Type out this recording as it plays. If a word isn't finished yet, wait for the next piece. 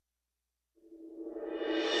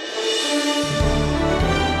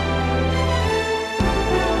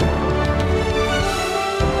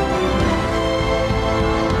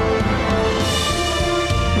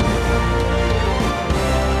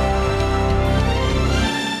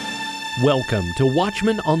Welcome to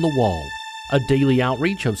Watchmen on the Wall, a daily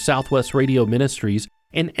outreach of Southwest Radio Ministries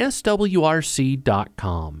and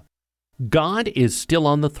SWRC.com. God is still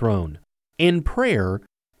on the throne, and prayer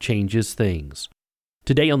changes things.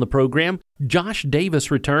 Today on the program, Josh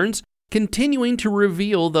Davis returns, continuing to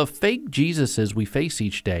reveal the fake Jesuses we face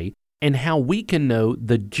each day and how we can know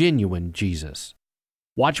the genuine Jesus.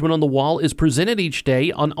 Watchmen on the Wall is presented each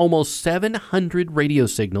day on almost 700 radio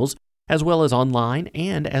signals, as well as online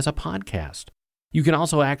and as a podcast. You can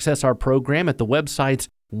also access our program at the websites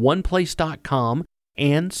oneplace.com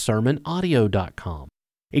and sermonaudio.com.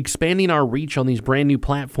 Expanding our reach on these brand new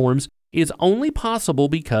platforms is only possible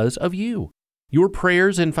because of you. Your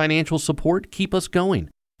prayers and financial support keep us going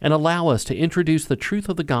and allow us to introduce the truth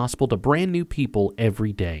of the gospel to brand new people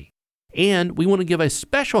every day. And we want to give a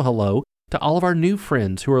special hello to all of our new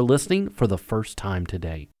friends who are listening for the first time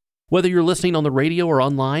today. Whether you're listening on the radio or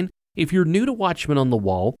online, if you're new to Watchmen on the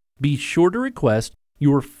Wall, be sure to request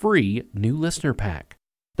your free new listener pack.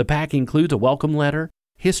 The pack includes a welcome letter,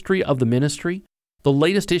 history of the ministry, the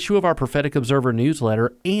latest issue of our Prophetic Observer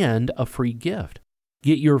newsletter, and a free gift.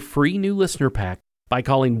 Get your free new listener pack by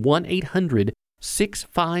calling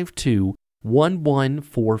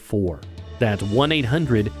 1-800-652-1144. That's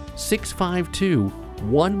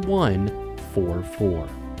 1-800-652-1144.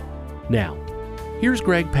 Now, here's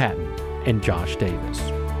Greg Patton and Josh Davis.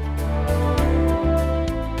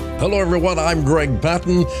 Hello, everyone. I'm Greg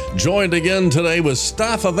Patton, joined again today with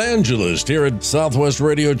staff evangelist here at Southwest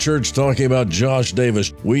Radio Church, talking about Josh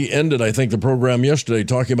Davis. We ended, I think, the program yesterday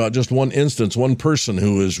talking about just one instance, one person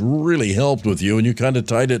who has really helped with you, and you kind of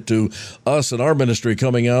tied it to us and our ministry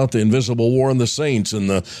coming out, the invisible war in the saints and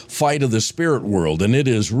the fight of the spirit world, and it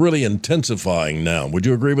is really intensifying now. Would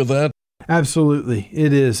you agree with that? Absolutely,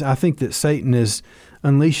 it is. I think that Satan is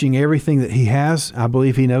unleashing everything that he has. I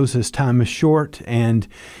believe he knows his time is short, and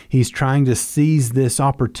he's trying to seize this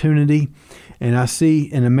opportunity. And I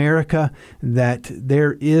see in America that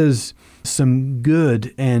there is some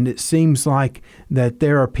good, and it seems like that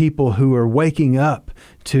there are people who are waking up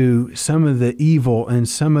to some of the evil and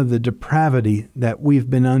some of the depravity that we've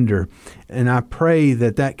been under. And I pray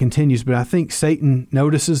that that continues, but I think Satan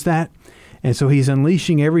notices that, and so he's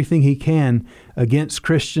unleashing everything he can against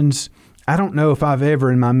Christians. I don't know if I've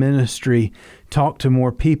ever in my ministry talked to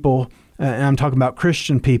more people, and I'm talking about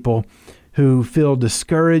Christian people, who feel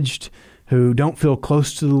discouraged, who don't feel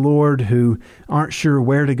close to the Lord, who aren't sure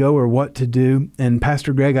where to go or what to do. And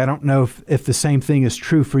Pastor Greg, I don't know if the same thing is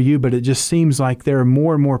true for you, but it just seems like there are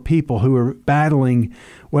more and more people who are battling,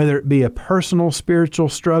 whether it be a personal spiritual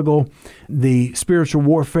struggle, the spiritual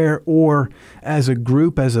warfare, or as a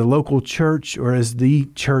group, as a local church, or as the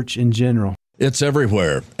church in general. It's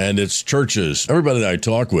everywhere, and it's churches. Everybody that I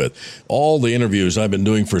talk with, all the interviews I've been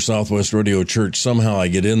doing for Southwest Radio Church, somehow I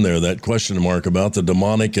get in there, that question mark about the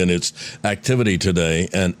demonic and its activity today,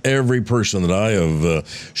 and every person that I have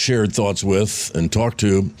shared thoughts with and talked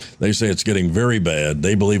to, they say it's getting very bad.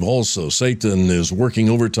 They believe also Satan is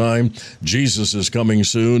working overtime, Jesus is coming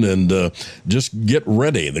soon, and just get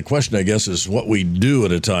ready. The question, I guess, is what we do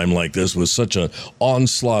at a time like this with such an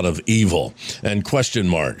onslaught of evil and question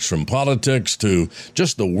marks from politics to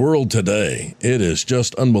just the world today. It is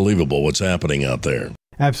just unbelievable what's happening out there.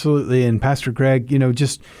 Absolutely. And Pastor Greg,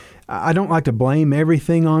 I don't like to blame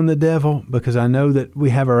everything on the devil, because I know that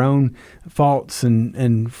we have our own faults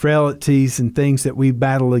and frailties and things that we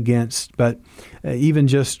battle against. But even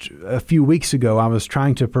just a few weeks ago, I was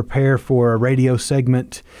trying to prepare for a radio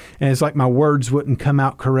segment, and it's like my words wouldn't come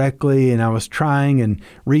out correctly, and I was trying and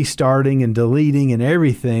restarting and deleting and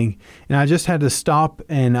everything, and I just had to stop.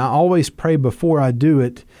 And I always pray before I do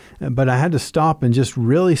it, but I had to stop and just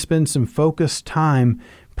really spend some focused time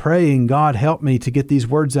praying, God, help me to get these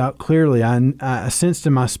words out clearly. I sensed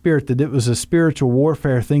in my spirit that it was a spiritual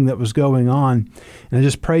warfare thing that was going on. And I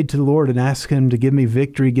just prayed to the Lord and asked Him to give me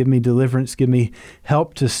victory, give me deliverance, give me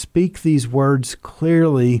help to speak these words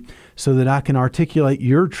clearly so that I can articulate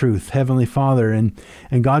your truth, Heavenly Father. And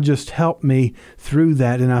God just helped me through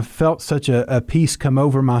that. And I felt such a peace come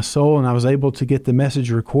over my soul, and I was able to get the message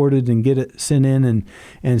recorded and get it sent in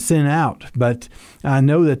and sent out. But I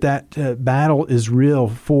know that battle is real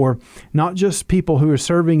for not just people who are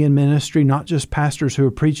serving in ministry, not just pastors who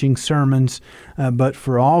are preaching sermons, but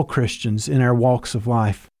for all Christians in our walks of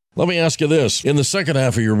life. Let me ask you this. In the second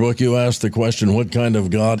half of your book, you ask the question, what kind of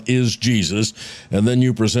God is Jesus? And then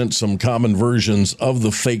you present some common versions of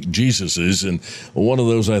the fake Jesuses. And one of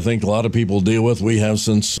those I think a lot of people deal with. We have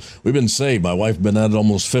since we've been saved. My wife has been at it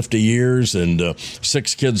almost 50 years and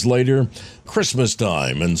 6 kids later. Christmas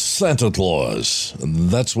time and Santa Claus. And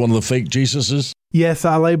that's one of the fake Jesuses? Yes,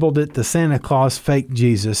 I labeled it the Santa Claus Fake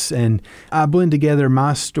Jesus, and I blend together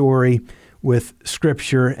my story with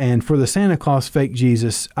Scripture. And for the Santa Claus Fake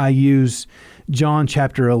Jesus, I use John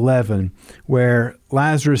chapter 11, where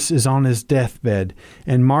Lazarus is on his deathbed,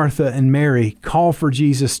 and Martha and Mary call for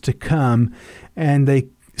Jesus to come, and they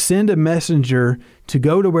send a messenger to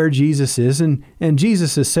go to where Jesus is, and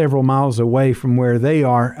Jesus is several miles away from where they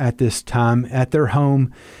are at this time, at their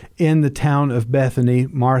home in the town of Bethany,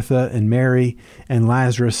 Martha and Mary and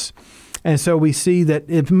Lazarus. And so we see that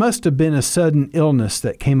it must have been a sudden illness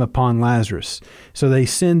that came upon Lazarus. So they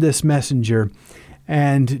send this messenger,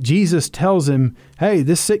 and Jesus tells him, hey,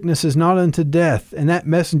 this sickness is not unto death. And that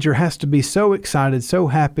messenger has to be so excited, so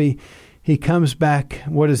happy. He comes back.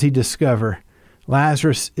 What does he discover?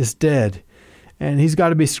 Lazarus is dead. And he's got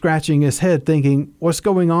to be scratching his head thinking, what's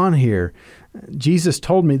going on here? Jesus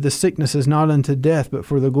told me the sickness is not unto death, but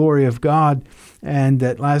for the glory of God, and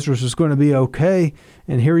that Lazarus was going to be okay.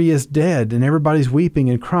 And here he is dead, and everybody's weeping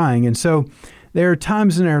and crying. And so there are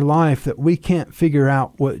times in our life that we can't figure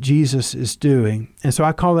out what Jesus is doing. And so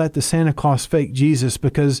I call that the Santa Claus Fake Jesus,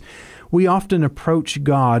 because we often approach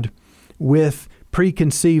God with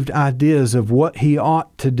preconceived ideas of what he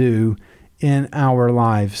ought to do in our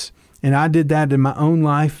lives. And I did that in my own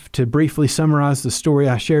life. To briefly summarize the story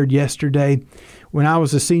I shared yesterday, when I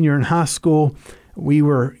was a senior in high school, we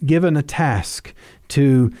were given a task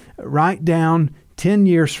to write down 10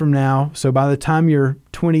 years from now. So by the time you're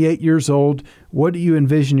 28 years old, what do you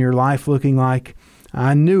envision your life looking like?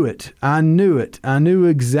 I knew it. I knew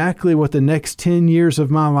exactly what the next 10 years of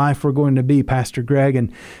my life were going to be, Pastor Greg.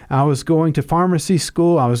 And I was going to pharmacy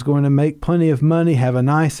school. I was going to make plenty of money, have a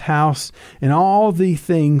nice house, and all the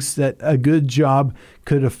things that a good job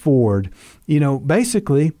could afford.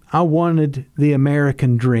 Basically, I wanted the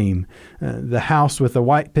American dream, the house with a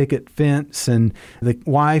white picket fence and the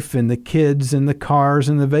wife and the kids and the cars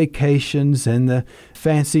and the vacations and the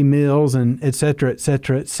fancy meals and et cetera, et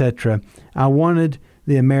cetera, et cetera. I wanted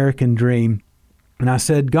the American dream. And I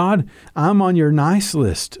said, God, I'm on your nice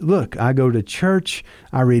list. Look, I go to church,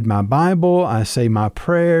 I read my Bible, I say my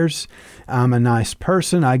prayers, I'm a nice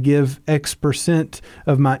person, I give X%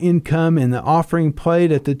 of my income in the offering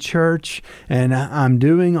plate at the church, and I'm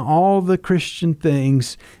doing all the Christian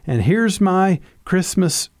things, and here's my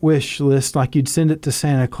Christmas wish list, like you'd send it to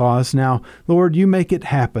Santa Claus. Now, Lord, you make it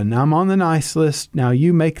happen. I'm on the nice list. Now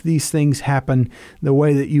you make these things happen the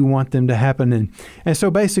way that you want them to happen. And so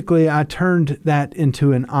basically, I turned that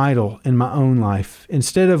into an idol in my own life.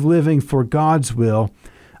 Instead of living for God's will,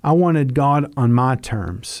 I wanted God on my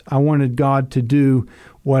terms. I wanted God to do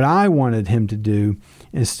what I wanted him to do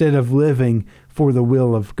instead of living for the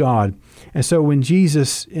will of God. And so when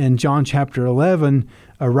Jesus in John chapter 11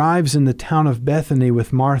 arrives in the town of Bethany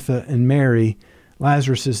with Martha and Mary,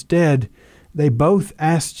 Lazarus is dead, they both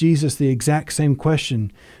asked Jesus the exact same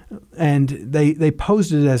question. And they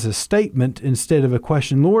posed it as a statement instead of a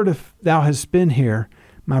question. Lord, if thou hadst been here,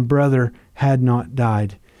 my brother had not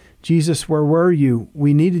died. Jesus, where were you?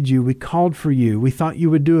 We needed you. We called for you. We thought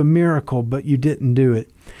you would do a miracle, but you didn't do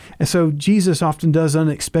it. And so Jesus often does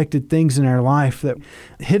unexpected things in our life that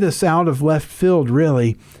hit us out of left field,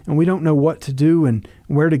 really, and we don't know what to do and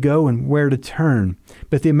where to go and where to turn.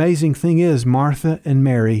 But the amazing thing is Martha and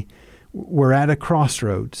Mary were at a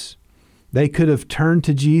crossroads. They could have turned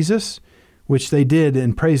to Jesus, which they did,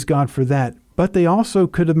 and praise God for that. But they also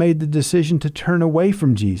could have made the decision to turn away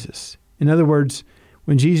from Jesus. In other words,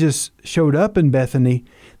 when Jesus showed up in Bethany,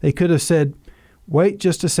 they could have said, wait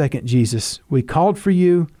just a second, Jesus. We called for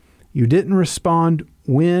you. You didn't respond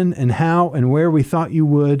when and how and where we thought you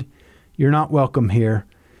would. You're not welcome here.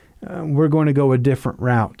 We're going to go a different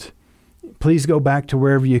route. Please go back to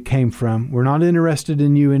wherever you came from. We're not interested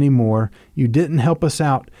in you anymore. You didn't help us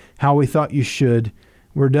out how we thought you should.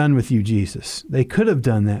 We're done with you, Jesus. They could have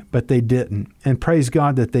done that, but they didn't. And praise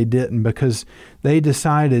God that they didn't, because they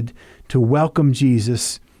decided to welcome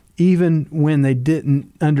Jesus even when they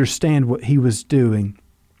didn't understand what he was doing.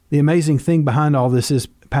 The amazing thing behind all this is,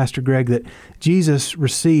 Pastor Greg, that Jesus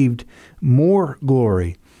received more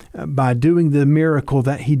glory by doing the miracle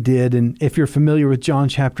that he did. And if you're familiar with John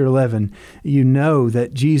chapter 11, you know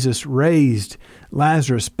that Jesus raised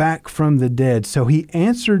Lazarus back from the dead. So he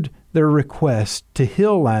answered their request to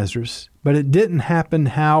heal Lazarus, but it didn't happen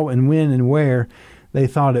how and when and where they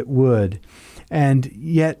thought it would. And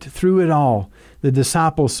yet through it all, the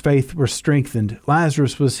disciples' faith was strengthened.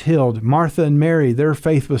 Lazarus was healed. Martha and Mary, their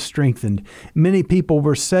faith was strengthened. Many people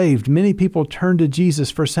were saved. Many people turned to Jesus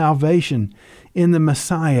for salvation in the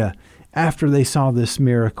Messiah after they saw this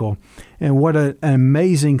miracle. And what an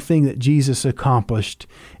amazing thing that Jesus accomplished.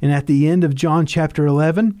 And at the end of John chapter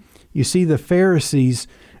 11, you see the Pharisees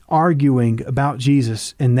arguing about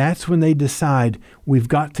Jesus, and that's when they decide we've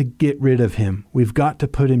got to get rid of him. We've got to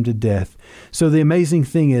put him to death. So the amazing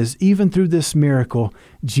thing is, even through this miracle,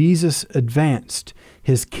 Jesus advanced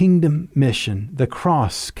his kingdom mission. The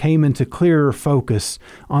cross came into clearer focus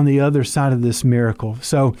on the other side of this miracle.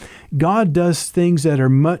 So God does things that are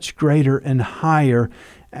much greater and higher.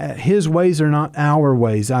 His ways are not our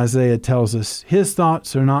ways, Isaiah tells us. His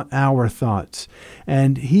thoughts are not our thoughts.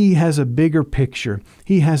 And he has a bigger picture.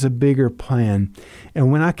 He has a bigger plan. And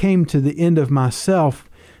when I came to the end of myself,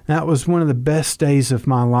 that was one of the best days of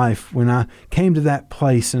my life, when I came to that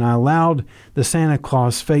place and I allowed the Santa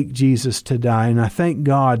Claus fake Jesus to die. And I thank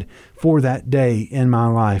God for that day in my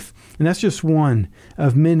life. And that's just one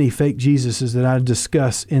of many fake Jesuses that I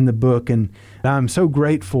discuss in the book. And I'm so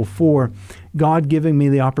grateful for God giving me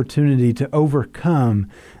the opportunity to overcome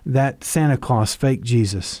that Santa Claus fake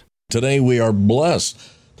Jesus. Today we are blessed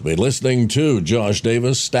to be listening to Josh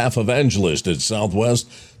Davis, staff evangelist at Southwest,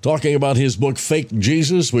 talking about his book, Fake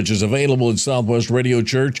Jesus, which is available at Southwest Radio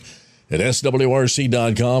Church at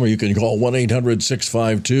swrc.com, or you can call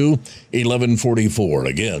 1-800-652-1144.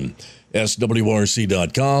 Again,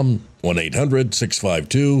 swrc.com,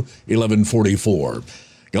 1-800-652-1144.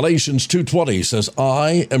 Galatians 2:20 says,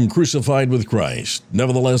 I am crucified with Christ.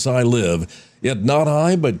 Nevertheless I live, yet not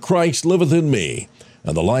I, but Christ liveth in me.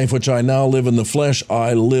 And the life which I now live in the flesh,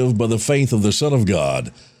 I live by the faith of the Son of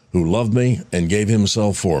God, who loved me and gave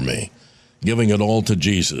himself for me, giving it all to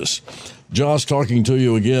Jesus. Josh, talking to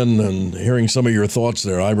you again and hearing some of your thoughts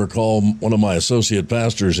there, I recall one of my associate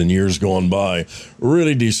pastors in years gone by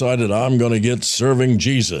really decided, I'm going to get serving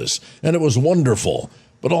Jesus. And it was wonderful,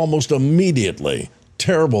 but almost immediately,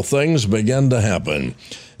 terrible things began to happen.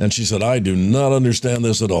 And she said, I do not understand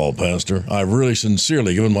this at all, Pastor. I've really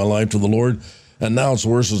sincerely given my life to the Lord, and now it's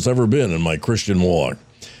worse than it's ever been in my Christian walk.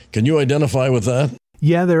 Can you identify with that?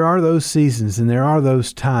 Yeah, there are those seasons and there are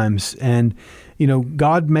those times. And,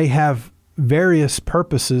 God may have various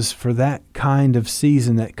purposes for that kind of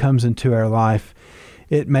season that comes into our life.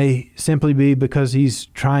 It may simply be because he's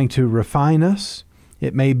trying to refine us.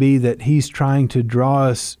 It may be that he's trying to draw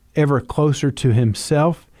us ever closer to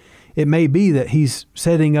himself. It may be that he's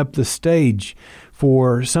setting up the stage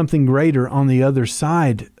for something greater on the other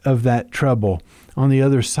side of that trouble, on the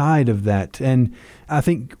other side of that. And I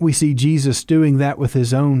think we see Jesus doing that with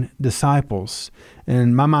his own disciples.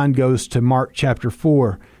 And my mind goes to Mark chapter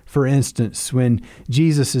 4, for instance, when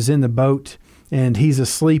Jesus is in the boat and he's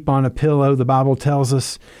asleep on a pillow, the Bible tells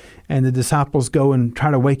us, and the disciples go and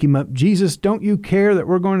try to wake him up. Jesus, don't you care that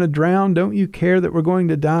we're going to drown? Don't you care that we're going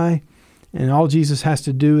to die? And all Jesus has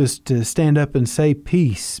to do is to stand up and say,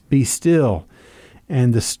 peace, be still.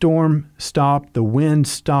 And the storm stopped, the wind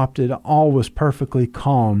stopped, it all was perfectly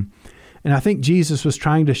calm. And I think Jesus was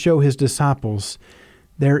trying to show his disciples,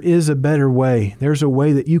 there is a better way. There's a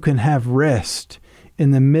way that you can have rest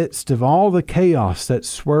in the midst of all the chaos that's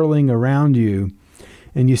swirling around you.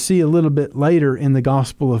 And you see a little bit later in the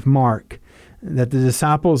Gospel of Mark that the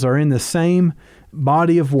disciples are in the same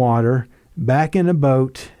body of water, back in a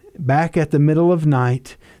boat, back at the middle of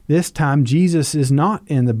night. This time, Jesus is not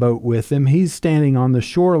in the boat with them. He's standing on the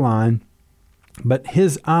shoreline, but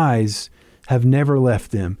his eyes have never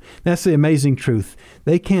left them. That's the amazing truth.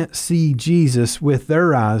 They can't see Jesus with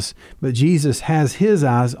their eyes, but Jesus has his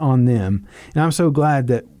eyes on them. And I'm so glad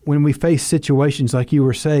that when we face situations like you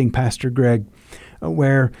were saying, Pastor Greg,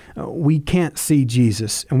 where we can't see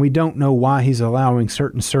Jesus and we don't know why he's allowing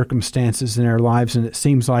certain circumstances in our lives, and it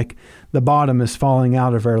seems like the bottom is falling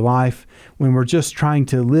out of our life, when we're just trying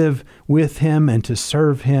to live with him and to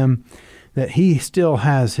serve him, that he still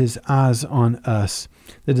has his eyes on us.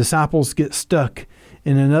 The disciples get stuck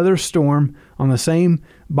in another storm on the same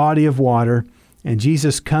body of water, and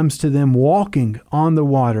Jesus comes to them walking on the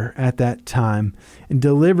water at that time and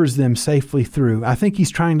delivers them safely through. I think he's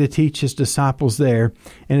trying to teach his disciples there,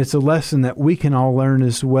 and it's a lesson that we can all learn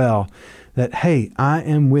as well, that, hey, I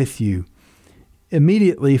am with you.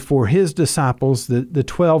 Immediately for his disciples, the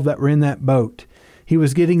 12 that were in that boat, he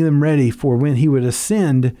was getting them ready for when he would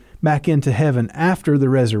ascend back into heaven after the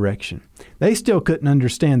resurrection. They still couldn't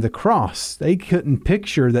understand the cross. They couldn't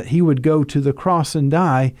picture that he would go to the cross and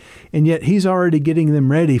die, and yet he's already getting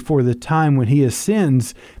them ready for the time when he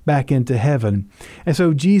ascends back into heaven. And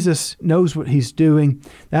so Jesus knows what he's doing.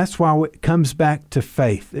 That's why it comes back to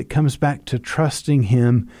faith. It comes back to trusting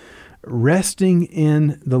him, resting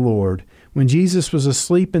in the Lord. When Jesus was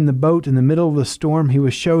asleep in the boat in the middle of the storm, he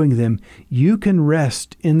was showing them, you can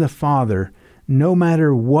rest in the Father no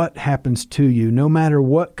matter what happens to you, no matter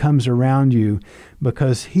what comes around you,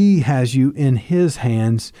 because he has you in his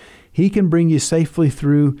hands. He can bring you safely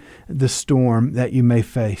through the storm that you may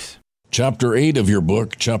face. Chapter 8 of your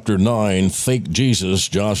book, Chapter 9, Fake Jesus,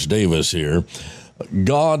 Josh Davis here.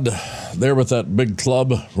 God there with that big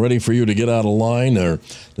club ready for you to get out of line, or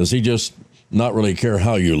does he just not really care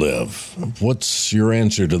how you live? What's your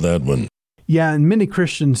answer to that one? Yeah, and many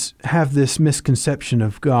Christians have this misconception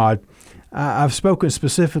of God. I've spoken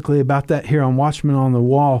specifically about that here on Watchman on the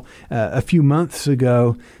Wall a few months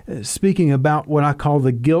ago, speaking about what I call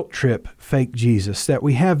the guilt trip fake Jesus, that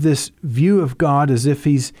we have this view of God as if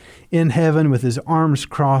he's in heaven with his arms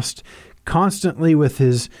crossed, constantly with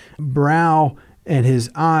his brow and his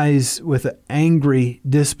eyes with an angry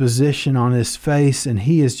disposition on his face, and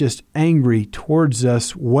he is just angry towards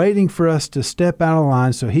us, waiting for us to step out of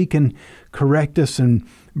line so he can correct us and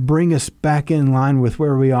bring us back in line with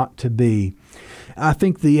where we ought to be. I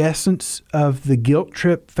think the essence of the guilt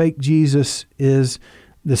trip fake Jesus is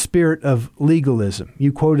the spirit of legalism.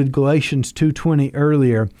 You quoted Galatians 2:20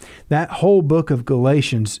 earlier. That whole book of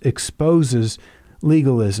Galatians exposes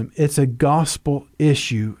legalism. It's a gospel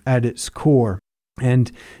issue at its core.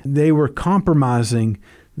 And they were compromising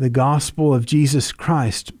the gospel of Jesus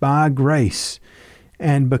Christ by grace.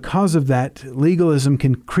 And because of that, legalism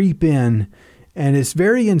can creep in, and it's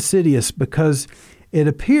very insidious because it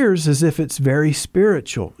appears as if it's very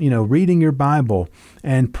spiritual. Reading your Bible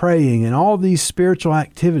and praying and all these spiritual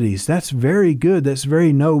activities, that's very good, that's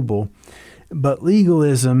very noble. But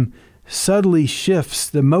legalism subtly shifts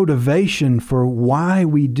the motivation for why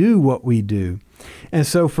we do what we do. And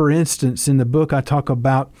so, for instance, in the book, I talk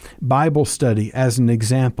about Bible study as an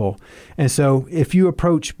example. And so if you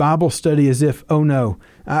approach Bible study as if, oh no,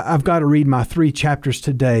 I've got to read my 3 chapters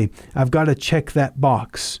today. I've got to check that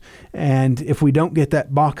box. And if we don't get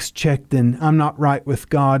that box checked, then I'm not right with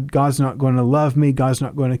God. God's not going to love me. God's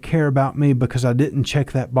not going to care about me because I didn't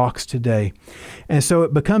check that box today. And so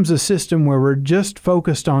it becomes a system where we're just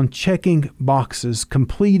focused on checking boxes,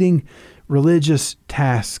 completing religious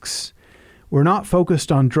tasks. We're not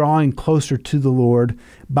focused on drawing closer to the Lord.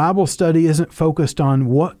 Bible study isn't focused on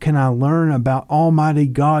what can I learn about Almighty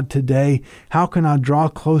God today? How can I draw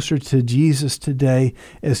closer to Jesus today?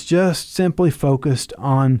 It's just simply focused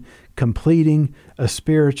on completing a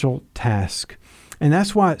spiritual task. And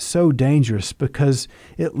that's why it's so dangerous, because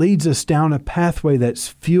it leads us down a pathway that's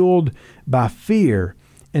fueled by fear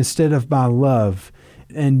instead of by love,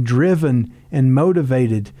 and driven and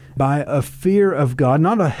motivated by a fear of God,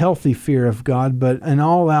 not a healthy fear of God, but an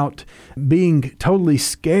all-out being totally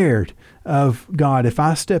scared of God. If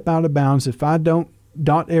I step out of bounds, if I don't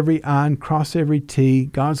dot every I and cross every T,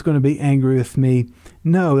 God's going to be angry with me.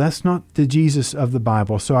 No, that's not the Jesus of the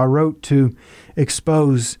Bible. So I wrote to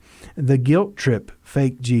expose the guilt trip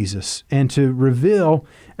fake Jesus and to reveal,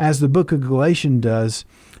 as the book of Galatians does,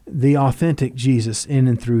 the authentic Jesus in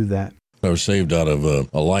and through that. I was saved out of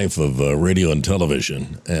a life of radio and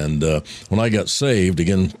television. And when I got saved,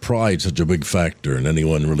 again, pride's such a big factor in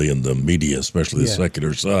anyone really in the media, especially the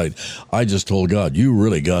secular side. I just told God, you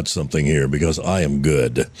really got something here because I am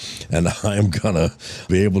good. And I am going to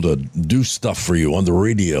be able to do stuff for you on the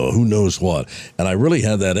radio, who knows what. And I really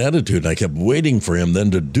had that attitude. And I kept waiting for him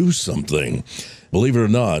then to do something. Believe it or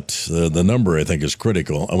not, the number I think is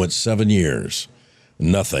critical. I went 7 years,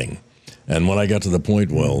 nothing. And when I got to the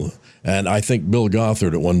point, and I think Bill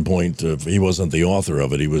Gothard at one point, he wasn't the author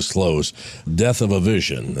of it, he was close, Death of a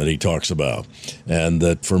Vision that he talks about. And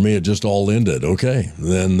that for me, it just all ended. Okay,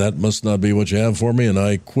 then that must not be what you have for me, and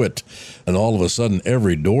I quit. And all of a sudden,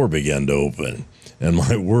 every door began to open. And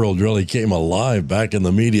my world really came alive back in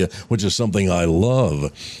the media, which is something I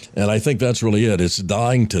love. And I think that's really it. It's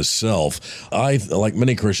dying to self. I, like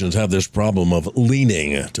many Christians, have this problem of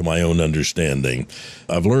leaning to my own understanding.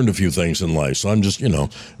 I've learned a few things in life, so I'm just,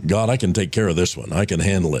 God, I can take care of this one. I can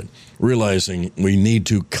handle it. Realizing we need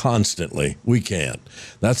to constantly. We can't.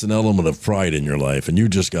 That's an element of pride in your life, and you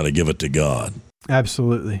just got to give it to God.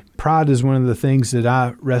 Absolutely. Pride is one of the things that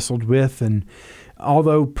I wrestled with, and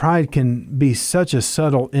although pride can be such a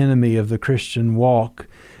subtle enemy of the Christian walk,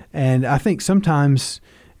 and I think sometimes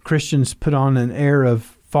Christians put on an air of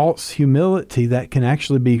false humility that can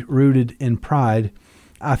actually be rooted in pride.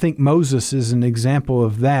 I think Moses is an example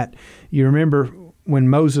of that. You remember when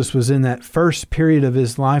Moses was in that first period of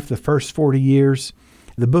his life, the first 40 years,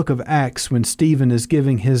 the book of Acts, when Stephen is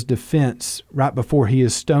giving his defense right before he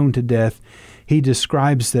is stoned to death, he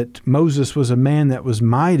describes that Moses was a man that was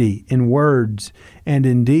mighty in words and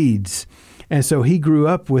in deeds. And so he grew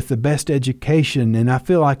up with the best education, and I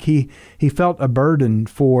feel like he felt a burden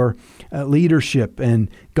for leadership, and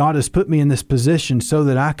God has put me in this position so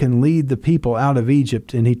that I can lead the people out of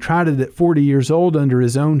Egypt. And he tried it at 40 years old under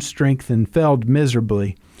his own strength and failed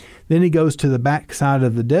miserably. Then he goes to the backside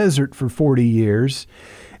of the desert for 40 years,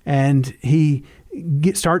 and he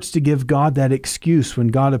starts to give God that excuse when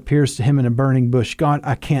God appears to him in a burning bush. God,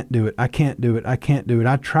 I can't do it. I can't do it. I can't do it.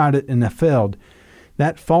 I tried it and I failed.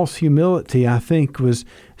 That false humility, I think, was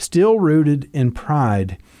still rooted in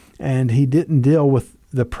pride, and he didn't deal with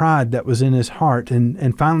the pride that was in his heart.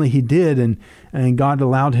 And finally he did, and God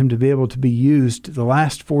allowed him to be able to be used the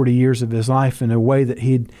last 40 years of his life in a way that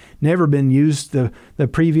he'd never been used the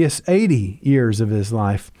previous 80 years of his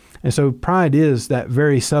life. And so pride is that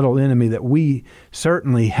very subtle enemy that we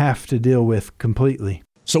certainly have to deal with completely.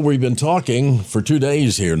 So we've been talking for 2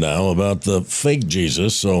 days here now about the fake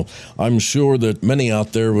Jesus. So I'm sure that many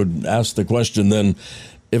out there would ask the question then,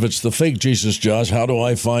 if it's the fake Jesus, Josh, how do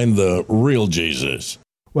I find the real Jesus?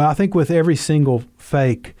 Well, I think with every single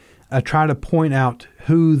fake, I try to point out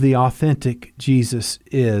who the authentic Jesus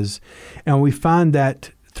is. And we find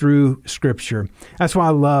that through Scripture. That's why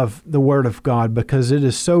I love the Word of God, because it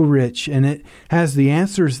is so rich and it has the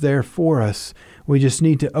answers there for us. We just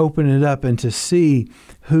need to open it up and to see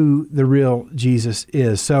who the real Jesus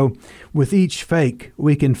is. So with each fake,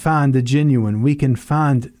 we can find the genuine. We can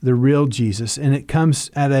find the real Jesus. And it comes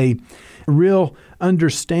at a real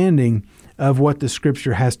understanding of what the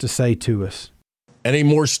Scripture has to say to us. Any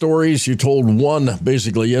more stories? You told one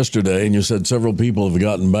basically yesterday, and you said several people have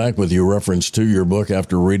gotten back with you reference to your book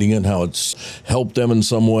after reading it, how it's helped them in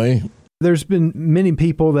some way. There's been many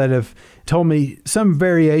people that have told me some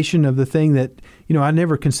variation of the thing that, I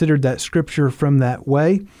never considered that Scripture from that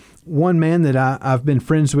way. One man that I've been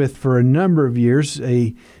friends with for a number of years,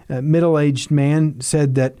 a middle-aged man,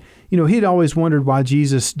 said that, he'd always wondered why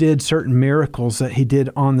Jesus did certain miracles that he did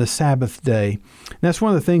on the Sabbath day. And that's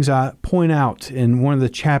one of the things I point out in one of the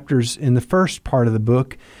chapters in the first part of the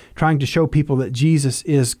book, trying to show people that Jesus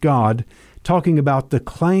is God, talking about the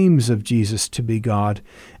claims of Jesus to be God.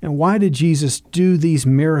 And why did Jesus do these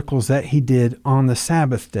miracles that he did on the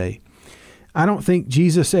Sabbath day? I don't think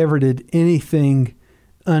Jesus ever did anything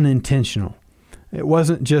unintentional. It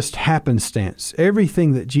wasn't just happenstance.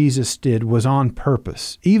 Everything that Jesus did was on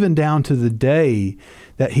purpose, even down to the day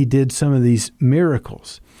that he did some of these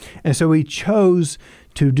miracles. And so he chose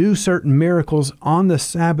to do certain miracles on the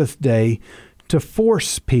Sabbath day to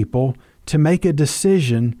force people to make a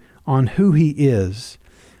decision on who he is.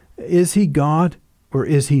 Is he God or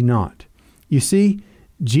is he not? You see,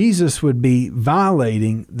 Jesus would be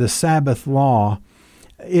violating the Sabbath law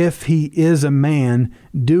if he is a man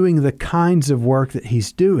doing the kinds of work that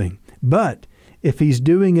he's doing. But if he's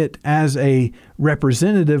doing it as a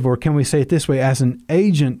representative, or can we say it this way, as an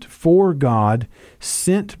agent for God,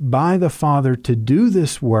 sent by the Father to do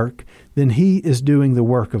this work, then he is doing the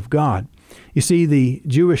work of God. You see, the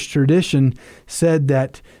Jewish tradition said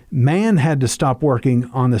that man had to stop working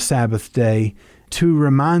on the Sabbath day to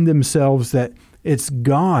remind themselves that it's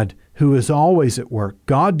God who is always at work.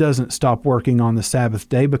 God doesn't stop working on the Sabbath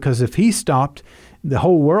day, because if he stopped, the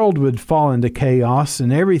whole world would fall into chaos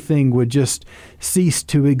and everything would just cease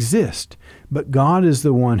to exist. But God is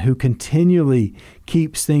the one who continually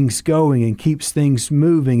keeps things going and keeps things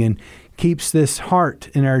moving and keeps this heart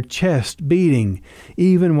in our chest beating.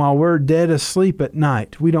 Even while we're dead asleep at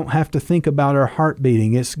night, we don't have to think about our heart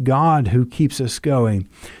beating. It's God who keeps us going.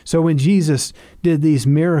 So when Jesus did these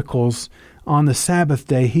miracles on the Sabbath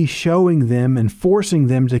day, he's showing them and forcing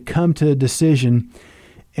them to come to a decision.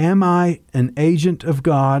 Am I an agent of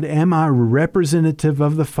God? Am I a representative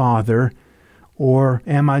of the Father? Or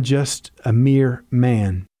am I just a mere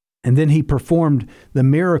man? And then he performed the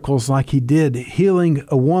miracles like he did, healing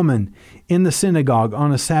a woman in the synagogue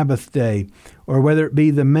on a Sabbath day, or whether it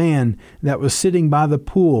be the man that was sitting by the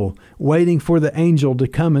pool waiting for the angel to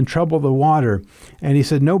come and trouble the water. And he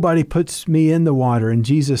said, nobody puts me in the water. And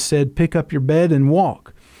Jesus said, pick up your bed and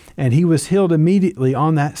walk. And he was healed immediately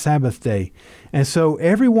on that Sabbath day. And so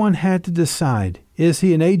everyone had to decide, is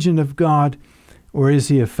he an agent of God or is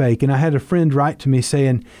he a fake? And I had a friend write to me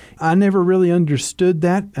saying, I never really understood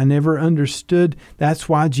that. I never understood that's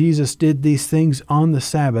why Jesus did these things on the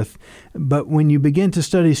Sabbath. But when you begin to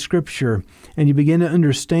study Scripture and you begin to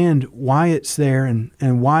understand why it's there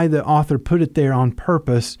and why the author put it there on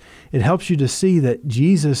purpose, it helps you to see that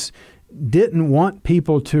Jesus didn't want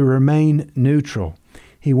people to remain neutral.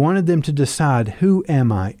 He wanted them to decide, who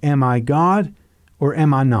am I? Am I God or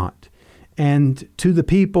am I not? And to the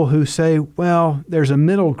people who say, well, there's a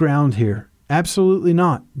middle ground here, absolutely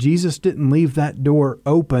not. Jesus didn't leave that door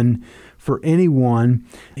open for anyone.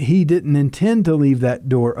 He didn't intend to leave that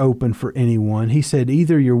door open for anyone. He said,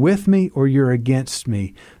 either you're with me or you're against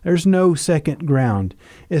me. There's no second ground.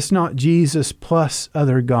 It's not Jesus plus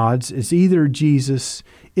other gods. It's either Jesus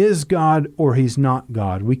is God or he's not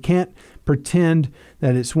God. We can't pretend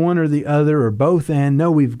that it's one or the other or both and.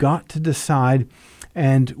 No, we've got to decide.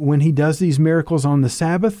 And when he does these miracles on the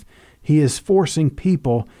Sabbath, he is forcing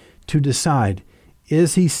people to decide,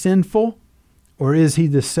 is he sinful or is he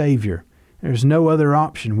the Savior? There's no other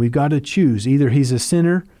option. We've got to choose. Either he's a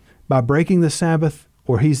sinner by breaking the Sabbath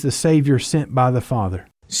or he's the Savior sent by the Father.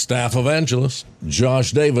 Staff Evangelist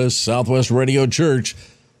Josh Davis, Southwest Radio Church,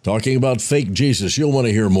 talking about fake Jesus. You'll want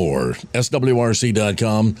to hear more.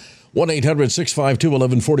 SWRC.com,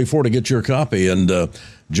 1-800-652-1144 to get your copy. And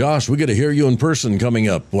Josh, we get to hear you in person coming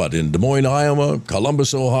up, in Des Moines, Iowa,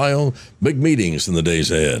 Columbus, Ohio? Big meetings in the days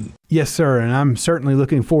ahead. Yes, sir, and I'm certainly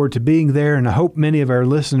looking forward to being there, and I hope many of our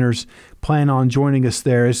listeners plan on joining us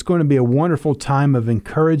there. It's going to be a wonderful time of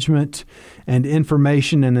encouragement and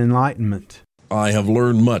information and enlightenment. I have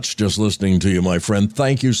learned much just listening to you, my friend.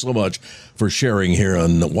 Thank you so much for sharing here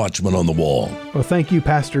on Watchman on the Wall. Well, thank you,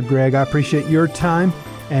 Pastor Greg. I appreciate your time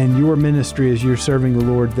and your ministry as you're serving the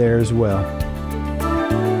Lord there as well.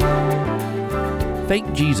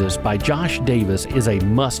 Fake Jesus by Josh Davis is a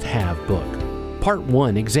must-have book. Part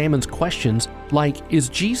 1 examines questions like, is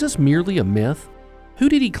Jesus merely a myth? Who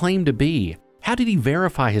did he claim to be? How did he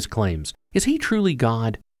verify his claims? Is he truly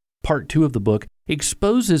God? Part 2 of the book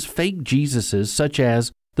exposes fake Jesuses such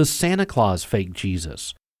as the Santa Claus fake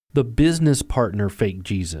Jesus, the business partner fake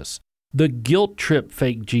Jesus, the guilt trip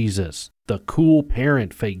fake Jesus, the cool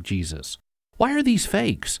parent fake Jesus. Why are these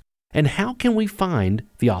fakes? And how can we find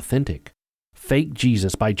the authentic? Fake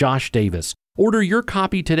Jesus by Josh Davis. Order your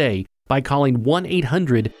copy today by calling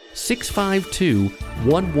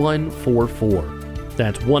 1-800-652-1144.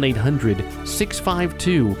 That's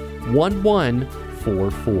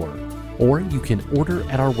 1-800-652-1144. Or you can order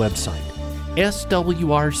at our website,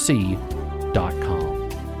 swrc.com.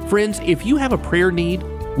 Friends, if you have a prayer need,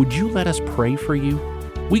 would you let us pray for you?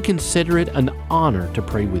 We consider it an honor to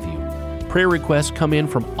pray with you. Prayer requests come in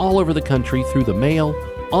from all over the country through the mail,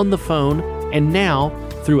 on the phone, and now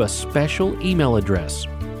through a special email address,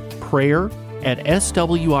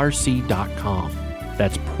 prayer@swrc.com.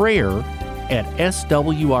 That's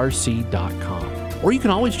prayer@swrc.com. Or you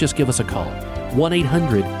can always just give us a call,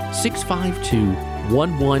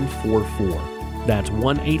 1-800-652-1144. That's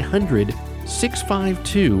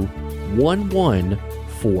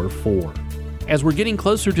 1-800-652-1144. As we're getting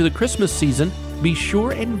closer to the Christmas season, be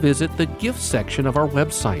sure and visit the gift section of our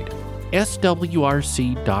website,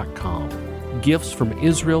 swrc.com. Gifts from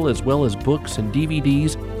Israel as well as books and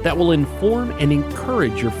DVDs that will inform and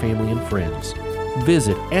encourage your family and friends.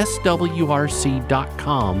 Visit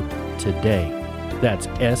swrc.com today. That's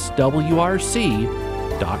swrc.com.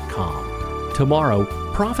 Tomorrow,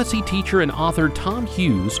 prophecy teacher and author Tom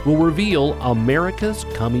Hughes will reveal America's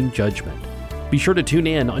coming judgment. Be sure to tune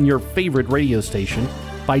in on your favorite radio station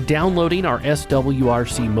by downloading our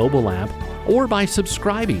SWRC mobile app or by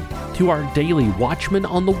subscribing to our daily Watchman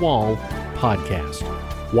on the Wall podcast.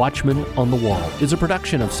 Watchman on the Wall is a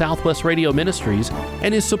production of Southwest Radio Ministries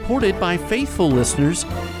and is supported by faithful listeners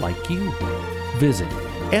like you. Visit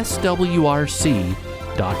swrc.com.